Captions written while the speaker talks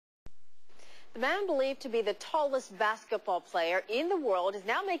The man believed to be the tallest basketball player in the world is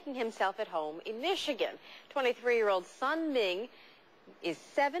now making himself at home in Michigan. 23-year-old son Ming is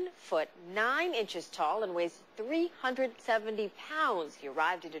 7 foot 9 inches tall and weighs 370 pounds. He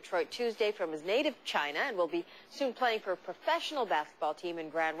arrived in Detroit Tuesday from his native China and will be soon playing for a professional basketball team in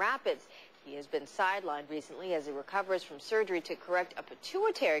Grand Rapids. He has been sidelined recently as he recovers from surgery to correct a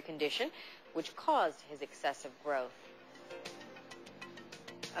pituitary condition which caused his excessive growth.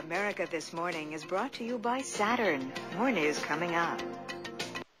 America This Morning is brought to you by Saturn. More news coming up.